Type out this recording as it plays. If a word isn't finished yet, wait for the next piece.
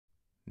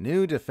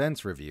New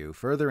defense review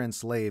further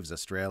enslaves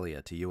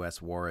Australia to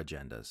U.S. war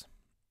agendas.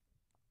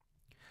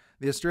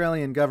 The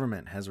Australian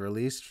government has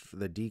released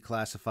the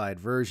declassified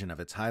version of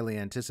its highly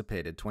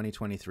anticipated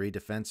 2023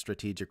 Defence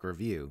Strategic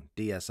Review,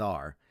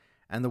 DSR,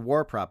 and the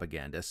war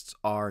propagandists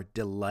are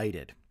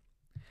delighted.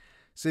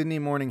 Sydney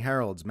Morning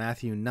Herald's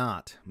Matthew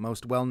Knott,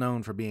 most well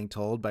known for being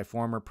told by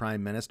former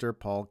Prime Minister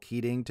Paul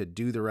Keating to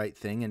do the right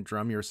thing and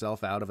drum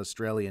yourself out of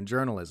Australian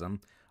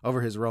journalism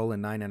over his role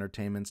in Nine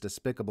Entertainment's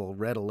despicable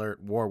Red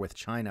Alert War with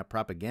China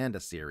propaganda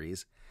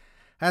series,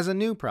 has a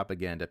new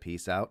propaganda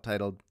piece out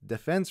titled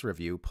Defense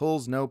Review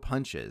Pulls No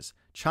Punches,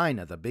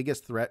 China the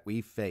Biggest Threat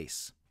We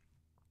Face.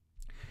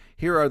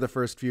 Here are the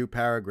first few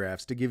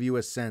paragraphs to give you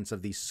a sense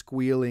of the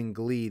squealing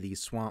glee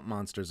these swamp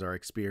monsters are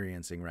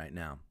experiencing right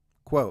now.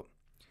 Quote,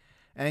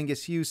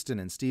 Angus Houston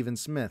and Stephen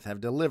Smith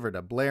have delivered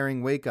a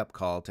blaring wake-up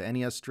call to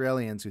any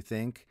Australians who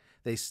think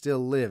they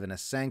still live in a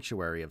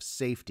sanctuary of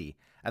safety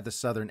at the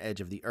southern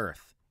edge of the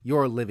earth.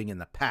 You're living in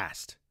the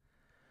past.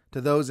 To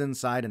those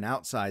inside and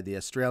outside the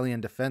Australian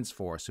Defence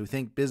Force who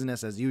think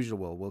business as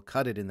usual will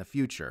cut it in the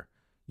future,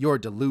 you're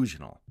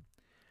delusional.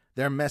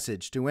 Their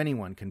message to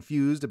anyone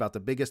confused about the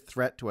biggest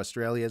threat to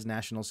Australia's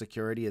national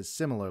security is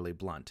similarly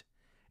blunt.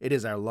 It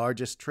is our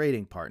largest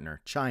trading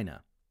partner,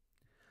 China.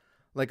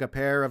 Like a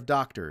pair of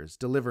doctors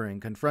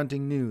delivering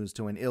confronting news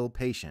to an ill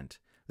patient,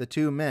 the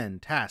two men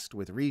tasked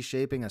with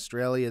reshaping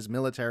Australia's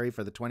military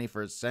for the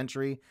 21st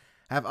century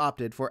have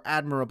opted for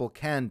admirable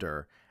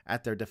candor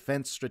at their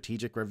Defence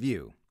Strategic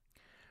Review.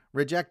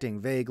 Rejecting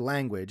vague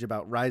language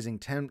about rising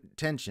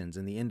tensions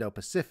in the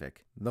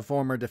Indo-Pacific, the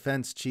former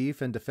defense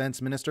chief and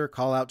defense minister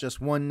call out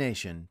just one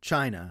nation,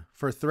 China,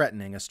 for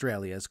threatening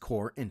Australia's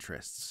core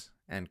interests.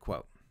 End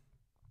quote.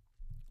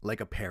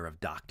 Like a pair of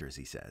doctors,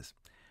 he says.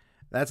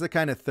 That's the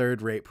kind of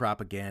third-rate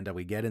propaganda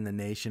we get in the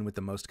nation with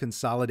the most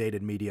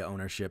consolidated media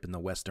ownership in the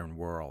Western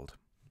world.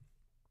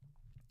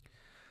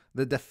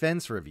 The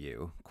Defense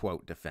Review,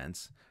 quote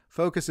defense,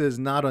 focuses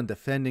not on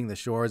defending the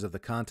shores of the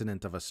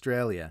continent of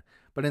Australia,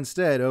 but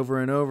instead over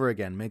and over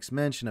again makes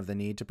mention of the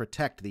need to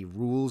protect the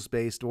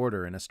rules-based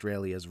order in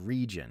Australia's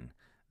region,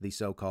 the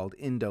so-called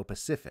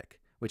Indo-Pacific,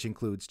 which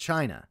includes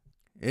China.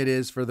 It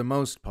is, for the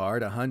most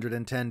part,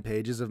 110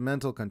 pages of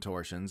mental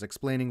contortions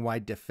explaining why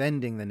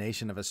defending the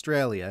nation of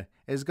Australia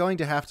is going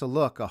to have to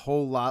look a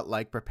whole lot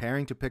like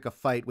preparing to pick a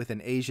fight with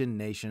an Asian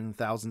nation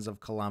thousands of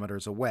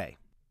kilometers away.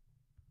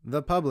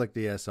 The public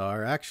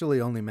DSR actually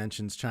only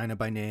mentions China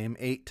by name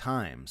 8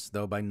 times,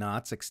 though by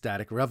Knott's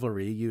ecstatic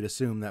revelry you'd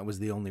assume that was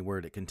the only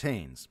word it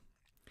contains.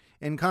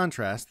 In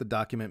contrast, the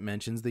document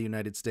mentions the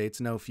United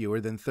States no fewer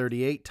than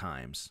 38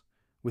 times,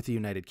 with the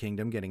United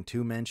Kingdom getting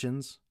 2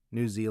 mentions,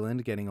 New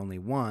Zealand getting only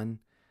 1,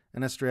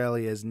 and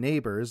Australia's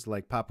neighbors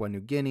like Papua New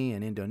Guinea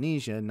and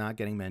Indonesia not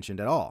getting mentioned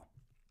at all.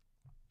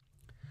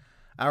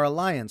 Our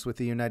alliance with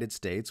the United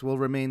States will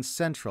remain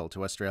central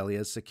to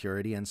Australia's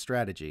security and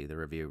strategy, the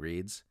review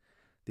reads.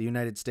 The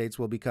United States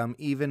will become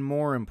even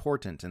more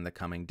important in the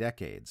coming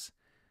decades.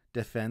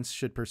 Defense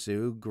should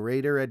pursue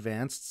greater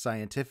advanced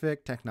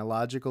scientific,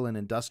 technological, and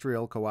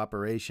industrial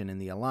cooperation in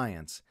the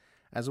alliance,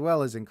 as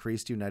well as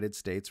increased United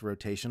States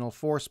rotational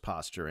force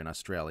posture in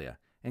Australia,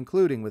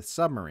 including with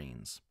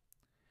submarines.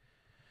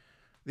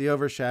 The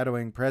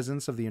overshadowing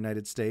presence of the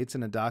United States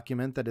in a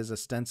document that is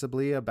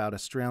ostensibly about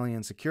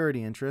Australian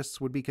security interests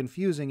would be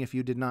confusing if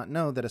you did not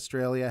know that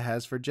Australia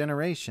has for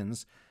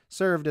generations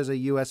served as a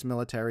U.S.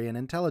 military and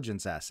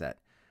intelligence asset,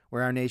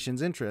 where our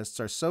nation's interests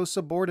are so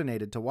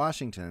subordinated to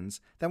Washington's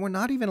that we're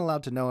not even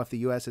allowed to know if the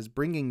U.S. is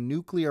bringing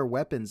nuclear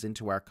weapons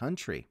into our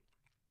country.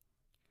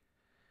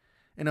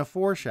 In a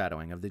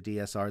foreshadowing of the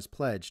DSR's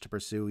pledge to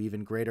pursue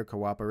even greater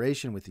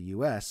cooperation with the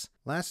U.S.,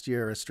 last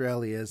year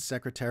Australia's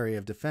Secretary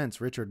of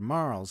Defense Richard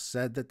Marles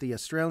said that the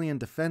Australian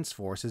Defence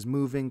Force is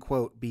moving,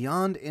 quote,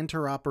 beyond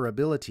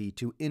interoperability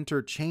to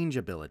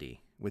interchangeability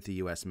with the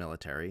U.S.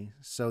 military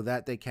so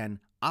that they can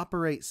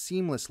operate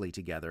seamlessly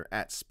together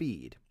at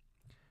speed,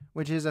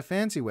 which is a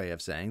fancy way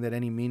of saying that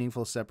any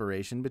meaningful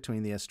separation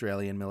between the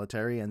Australian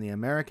military and the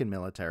American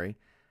military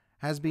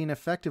has been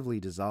effectively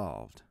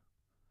dissolved.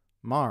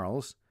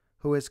 Marles,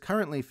 who is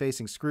currently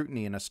facing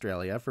scrutiny in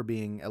Australia for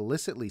being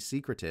illicitly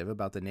secretive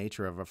about the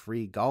nature of a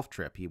free golf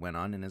trip he went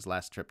on in his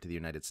last trip to the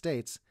United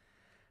States,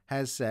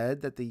 has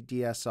said that the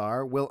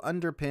DSR will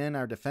underpin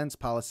our defense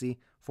policy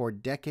for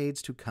decades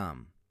to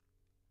come.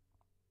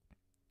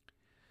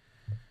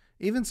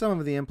 Even some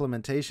of the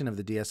implementation of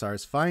the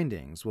DSR's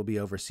findings will be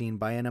overseen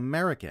by an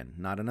American,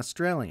 not an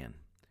Australian.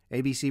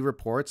 ABC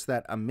reports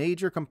that a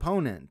major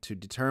component to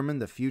determine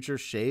the future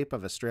shape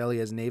of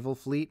Australia's naval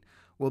fleet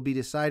will be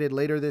decided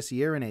later this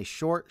year in a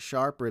short,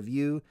 sharp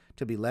review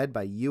to be led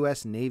by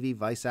U.S. Navy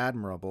Vice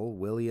Admiral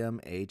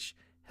William H.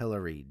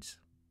 Hillarides.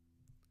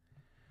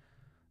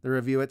 The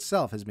review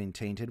itself has been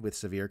tainted with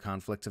severe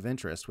conflicts of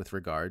interest with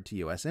regard to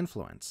U.S.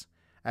 influence.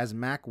 As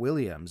Mac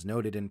Williams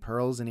noted in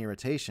Pearls and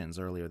Irritations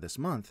earlier this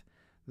month,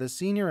 the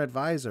senior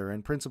advisor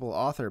and principal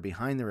author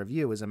behind the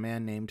review is a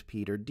man named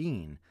Peter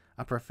Dean,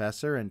 a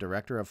professor and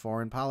director of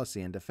foreign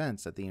policy and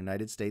defense at the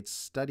United States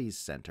Studies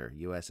Center,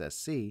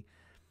 USSC,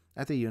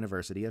 at the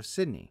University of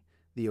Sydney.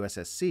 The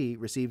USSC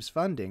receives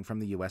funding from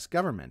the U.S.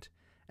 government,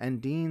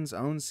 and Dean's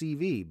own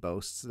CV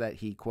boasts that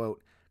he,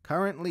 quote,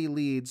 currently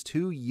leads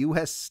 2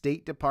 U.S.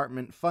 State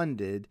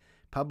Department-funded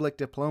public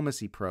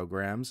diplomacy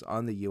programs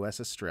on the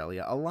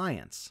U.S.-Australia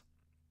alliance.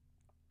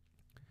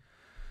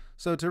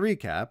 So to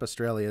recap,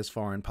 Australia's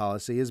foreign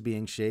policy is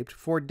being shaped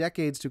for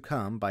decades to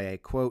come by a,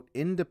 quote,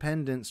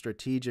 independent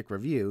strategic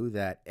review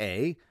that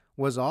A,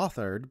 was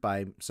authored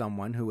by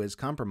someone who is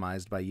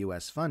compromised by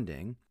U.S.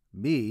 funding,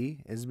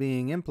 B, is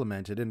being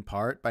implemented in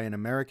part by an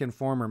American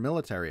former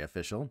military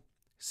official,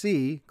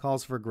 C,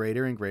 calls for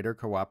greater and greater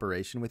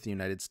cooperation with the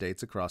United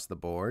States across the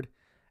board,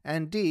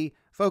 and D,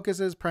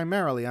 focuses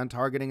primarily on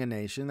targeting a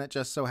nation that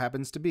just so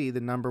happens to be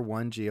the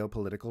 #1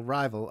 geopolitical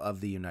rival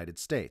of the United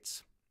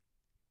States.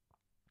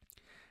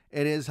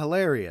 It is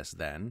hilarious,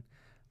 then,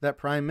 that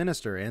Prime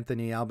Minister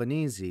Anthony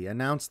Albanese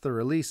announced the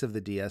release of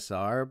the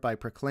DSR by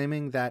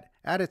proclaiming that,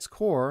 at its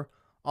core,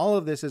 all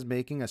of this is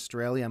making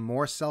Australia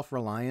more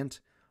self-reliant,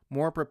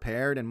 more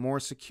prepared, and more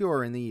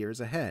secure in the years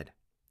ahead.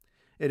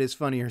 It is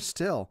funnier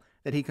still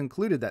that he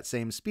concluded that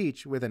same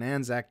speech with an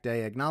Anzac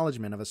Day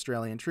acknowledgement of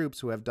Australian troops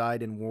who have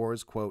died in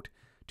wars, quote,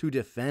 to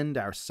defend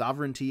our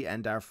sovereignty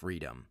and our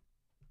freedom.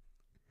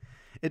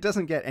 It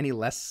doesn't get any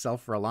less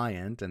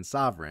self-reliant and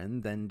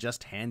sovereign than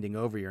just handing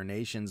over your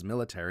nation's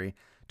military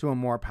to a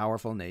more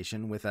powerful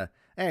nation with a,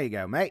 there you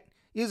go, mate,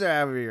 use it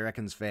however you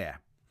reckon's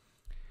fair.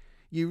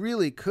 You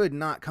really could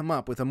not come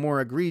up with a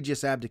more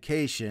egregious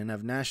abdication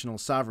of national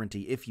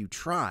sovereignty if you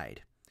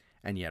tried,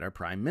 and yet our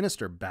Prime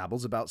Minister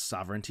babbles about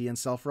sovereignty and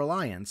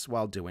self-reliance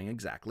while doing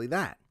exactly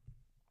that.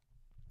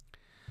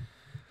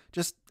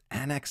 Just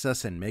annex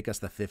us and make us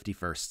the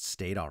 51st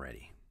state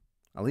already.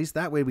 At least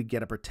that way we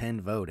get a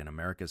pretend vote in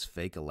America's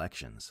fake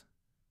elections.